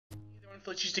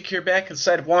Fletchistic here back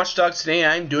inside of Watch Dogs. Today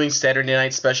I'm doing Saturday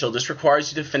Night Special. This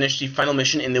requires you to finish the final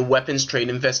mission in the weapons trade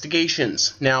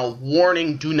investigations. Now,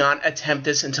 warning, do not attempt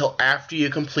this until after you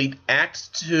complete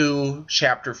Act 2,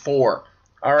 Chapter 4.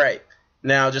 Alright,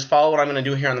 now just follow what I'm going to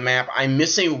do here on the map. I'm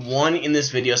missing one in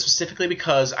this video specifically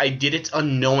because I did it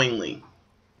unknowingly.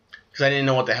 Because I didn't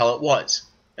know what the hell it was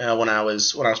when I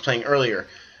was playing earlier.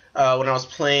 When I was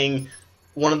playing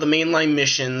one of the mainline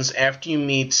missions, after you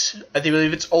meet, I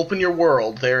believe it's Open Your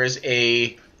World, there is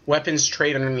a weapons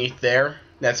trade underneath there.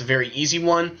 That's a very easy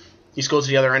one. You just go to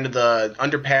the other end of the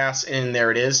underpass, and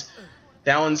there it is.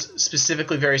 That one's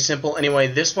specifically very simple. Anyway,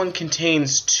 this one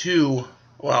contains two,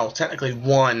 well, technically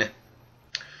one.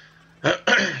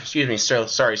 Excuse me,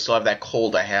 sorry, still have that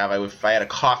cold I have. If I had a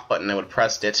cough button, I would have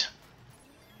pressed it.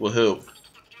 Woohoo.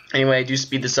 Anyway, I do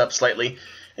speed this up slightly,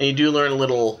 and you do learn a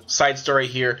little side story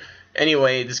here.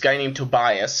 Anyway, this guy named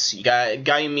Tobias, a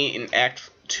guy you meet in Act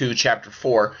 2, Chapter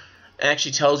 4,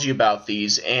 actually tells you about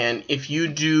these, and if you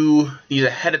do these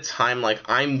ahead of time like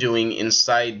I'm doing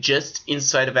just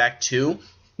inside of Act 2,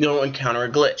 you'll encounter a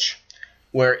glitch,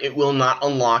 where it will not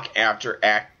unlock after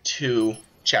Act 2,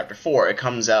 Chapter 4. It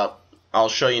comes out, I'll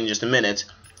show you in just a minute,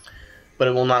 but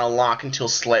it will not unlock until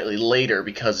slightly later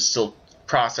because it's still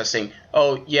processing.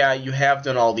 Oh, yeah, you have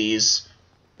done all these.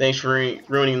 Thanks for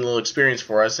ruining the little experience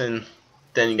for us, and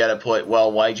then you gotta put,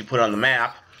 well, why'd you put it on the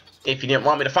map if you didn't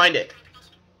want me to find it?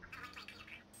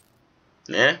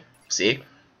 Yeah, see?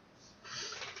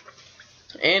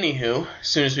 Anywho, as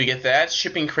soon as we get that,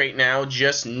 shipping crate now,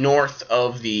 just north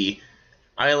of the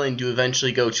island you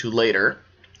eventually go to later.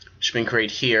 Shipping crate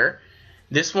here.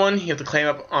 This one, you have to climb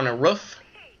up on a roof.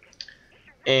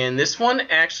 And this one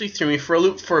actually threw me for a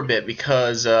loop for a bit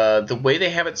because the way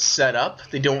they have it set up,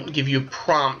 they don't give you a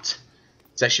prompt.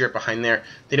 It's actually right behind there.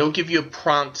 They don't give you a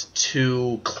prompt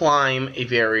to climb a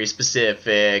very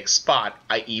specific spot,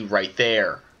 i.e. right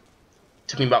there. It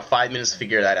took me about 5 minutes to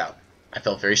figure that out. I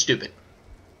felt very stupid.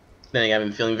 Then again, I've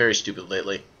been feeling very stupid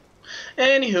lately.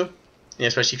 Anywho, yeah,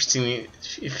 especially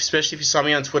if you saw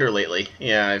me on Twitter lately.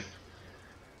 Yeah,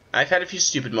 I've had a few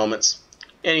stupid moments.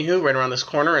 Anywho, right around this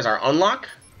corner is our unlock,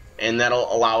 and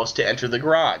that'll allow us to enter the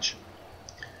garage.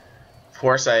 Of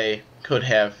course, I could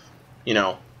have,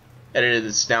 edited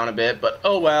this down a bit, but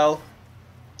oh well.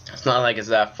 It's not like it's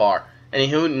that far.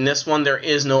 Anywho, in this one there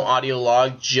is no audio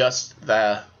log, just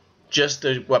the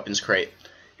weapons crate.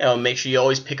 And make sure you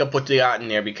always pick up what you got in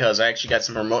there because I actually got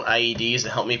some remote IEDs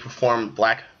to help me perform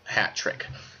black hat trick.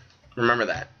 Remember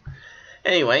that.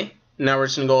 Anyway, now we're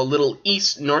just gonna go a little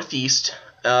northeast.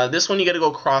 This one you got to go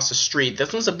across the street.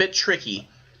 This one's a bit tricky.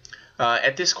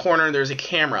 At this corner there's a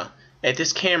camera. At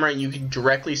this camera you can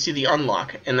directly see the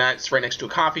unlock, and that's right next to a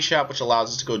coffee shop, which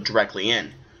allows us to go directly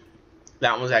in.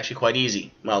 That one was actually quite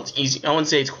easy. Well, it's easy. I wouldn't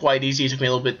say it's quite easy. It took me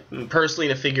a little bit personally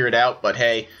to figure it out, but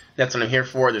hey, that's what I'm here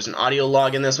for. There's an audio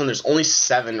log in this one. There's only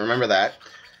 7. Remember that.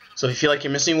 So if you feel like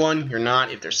you're missing one, you're not.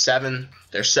 If there's 7,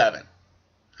 there's 7.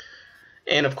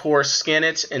 And of course, scan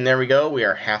it, and there we go. We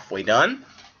are halfway done.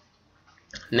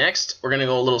 Next, we're going to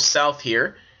go a little south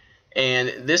here,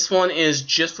 and this one is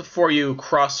just before you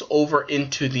cross over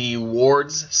into the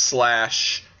wards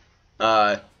 /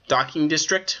 docking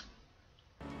district.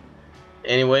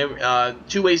 Anyway,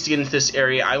 2 ways to get into this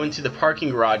area. I went to the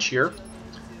parking garage here.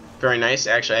 Very nice.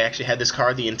 Actually, I actually had this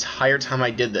car the entire time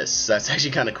I did this. So that's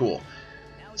actually kind of cool.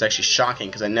 It's actually shocking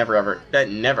because that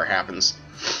never happens.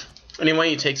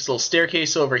 Anyway, you take this little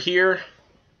staircase over here,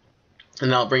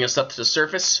 and that'll bring us up to the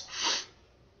surface.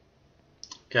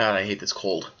 God, I hate this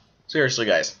cold. Seriously,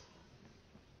 guys.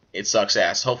 It sucks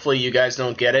ass. Hopefully you guys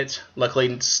don't get it.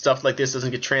 Luckily, stuff like this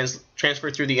doesn't get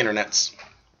transferred through the internets.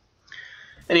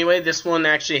 Anyway, this one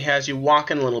actually has you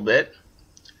walking a little bit.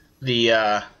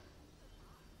 The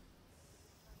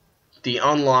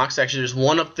unlocks, actually there's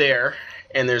one up there,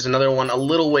 and there's another one a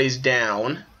little ways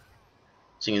down.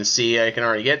 So you can see I can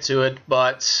already get to it,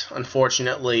 but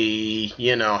unfortunately,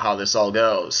 you know how this all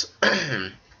goes.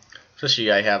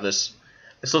 Especially I have this.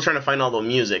 I'm still trying to find all the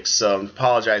music, so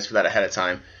apologize for that ahead of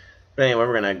time. But anyway,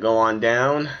 we're going to go on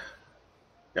down.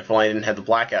 If only I didn't have the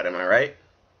blackout, am I right?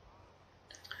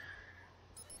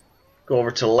 Go over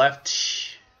to the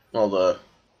left, well, the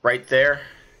right there,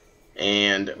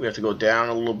 and we have to go down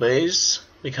a little bit,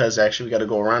 because actually we got to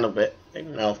go around a bit.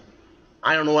 No,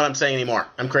 I don't know what I'm saying anymore.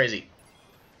 I'm crazy.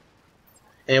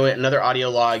 Anyway, another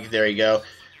audio log. There you go.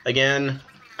 Again,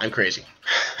 I'm crazy.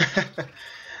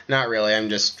 Not really. I'm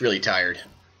just really tired.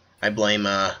 I blame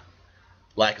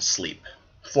lack of sleep.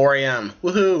 4 a.m.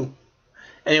 Woohoo!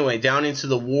 Anyway, down into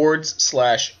the wards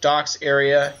 / docks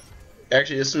area.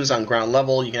 Actually, this one's on ground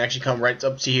level. You can actually come right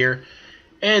up to here,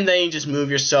 and then you just move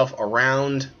yourself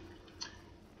around.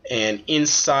 And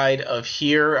inside of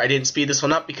here, I didn't speed this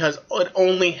one up because it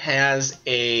only has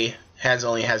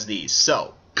these.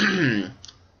 So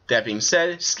that being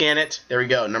said, scan it. There we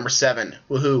go, number 7.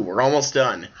 Woohoo! We're almost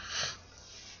done.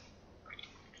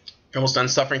 Almost done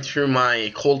suffering through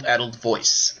my cold-addled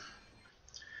voice.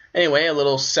 Anyway, a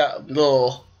little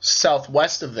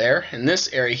southwest of there, in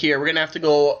this area here, we're gonna have to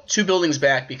go 2 buildings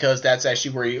back because that's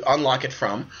actually where you unlock it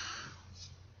from.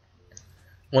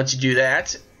 Once you do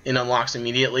that, it unlocks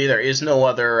immediately. There are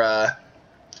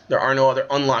no other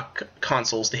unlock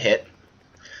consoles to hit.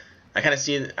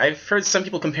 I've heard some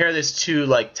people compare this to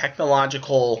like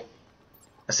technological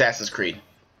Assassin's Creed.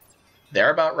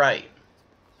 They're about right.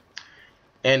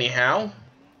 Anyhow,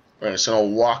 we're just going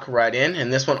to walk right in,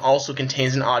 and this one also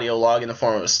contains an audio log in the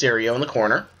form of a stereo in the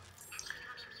corner.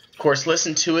 Of course,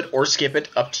 listen to it or skip it,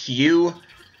 up to you.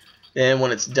 Then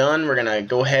when it's done, we're going to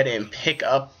go ahead and pick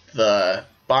up the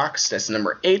box. That's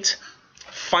number 8.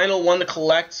 Final one to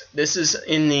collect. This is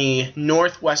in the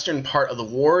northwestern part of the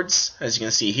wards, as you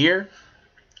can see here.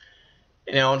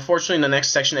 Now, unfortunately, in the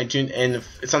next section, and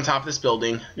it's on top of this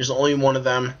building. There's only one of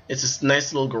them. It's this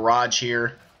nice little garage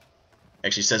here.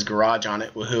 Actually says garage on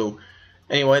it. Woohoo!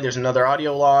 Anyway, there's another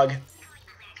audio log,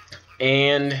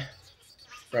 and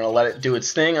we're gonna let it do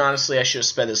its thing. Honestly, I should have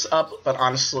sped this up,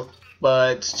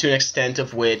 but to an extent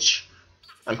of which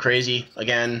I'm crazy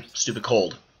again. Stupid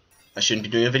cold. I shouldn't be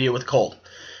doing a video with cold.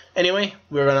 Anyway,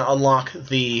 we're gonna unlock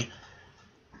the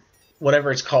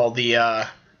whatever it's called, the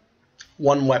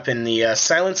one weapon, the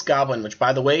Silence Goblin, which,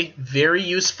 by the way, very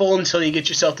useful until you get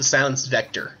yourself the Silence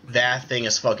Vector. That thing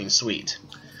is fucking sweet.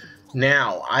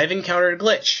 Now, I've encountered a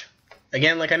glitch.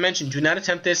 Again, like I mentioned, do not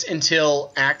attempt this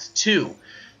until Act 2.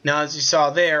 Now, as you saw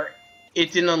there,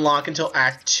 it didn't unlock until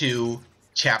Act 2,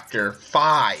 Chapter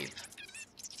 5.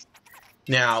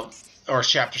 Now, or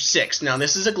Chapter 6. Now,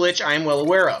 this is a glitch I am well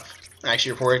aware of. I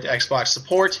actually reported to Xbox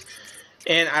support,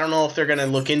 and I don't know if they're going to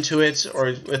look into it or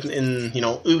in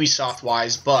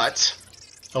Ubisoft-wise, but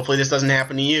hopefully this doesn't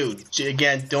happen to you.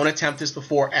 Again, don't attempt this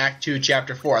before Act 2,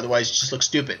 Chapter 4, otherwise you just look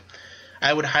stupid.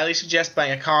 I would highly suggest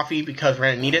buying a coffee because we're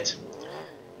going to need it.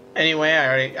 Anyway,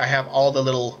 I have all the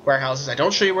little warehouses. I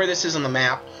don't show you where this is on the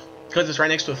map because it's right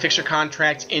next to a fixture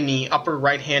contract in the upper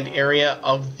right-hand area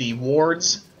of the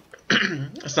wards.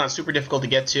 It's not super difficult to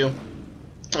get to.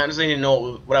 I just didn't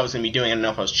know what I was going to be doing. I didn't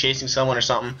know if I was chasing someone or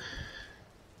something.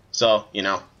 So,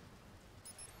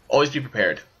 always be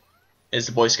prepared, as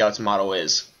the Boy Scouts motto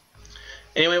is.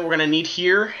 Anyway, what we're going to need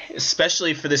here,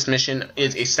 especially for this mission,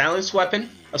 is a silenced weapon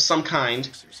of some kind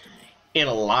and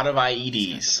a lot of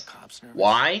IEDs.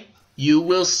 Why? You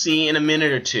will see in a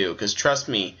minute or two, because trust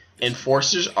me,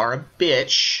 enforcers are a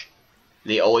bitch.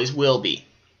 They always will be.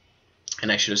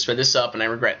 And I should have sped this up, and I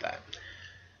regret that.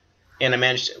 And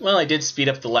I did speed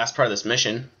up the last part of this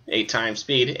mission, 8 times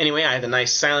speed. Anyway, I have a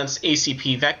nice silenced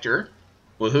ACP vector.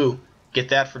 Woohoo. Get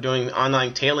that for doing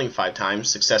online tailing 5 times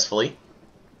successfully.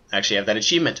 I actually have that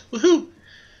achievement. Woohoo!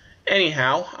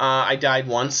 Anyhow, I died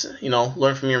once.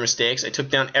 Learn from your mistakes. I took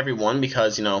down everyone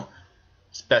because,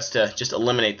 it's best to just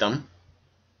eliminate them.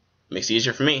 Makes it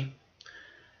easier for me.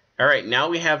 Alright, now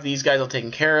we have these guys all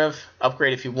taken care of.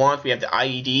 Upgrade if you want. We have the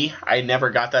IED. I never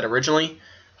got that originally,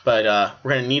 but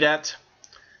we're going to need that.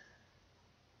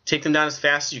 Take them down as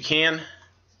fast as you can.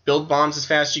 Build bombs as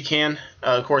fast as you can.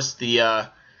 Of course, the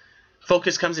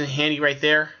focus comes in handy right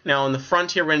there. Now, in the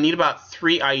front here, we're going to need about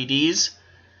 3 IEDs.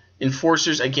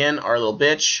 Enforcers, again, are a little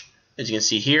bitch, as you can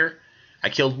see here. I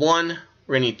killed 1.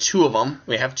 We're going to need 2 of them.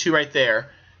 We have 2 right there.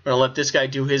 We're going to let this guy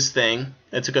do his thing.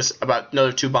 It took us about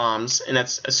another 2 bombs, and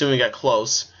that's assuming we got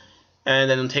close. And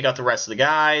then take out the rest of the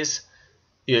guys.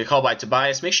 You get called by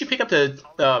Tobias. Make sure you pick up the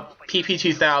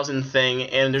PP2000 thing,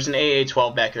 and there's an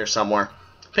AA-12 back there somewhere.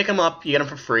 Pick them up. You get them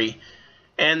for free.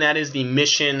 And that is the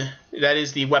mission. That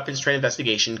is the weapons trade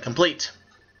investigation complete.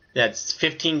 That's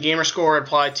 15 gamer score. It'll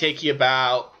probably take you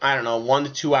about, 1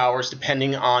 to 2 hours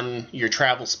depending on your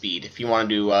travel speed. If you want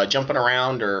to do jumping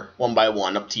around or 1 by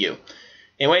 1, up to you.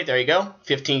 Anyway, there you go.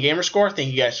 15 gamer score.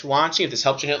 Thank you guys for watching. If this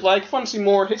helped you, hit like. If you want to see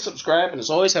more, hit subscribe. And as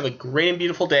always, have a great and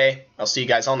beautiful day. I'll see you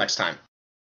guys all next time.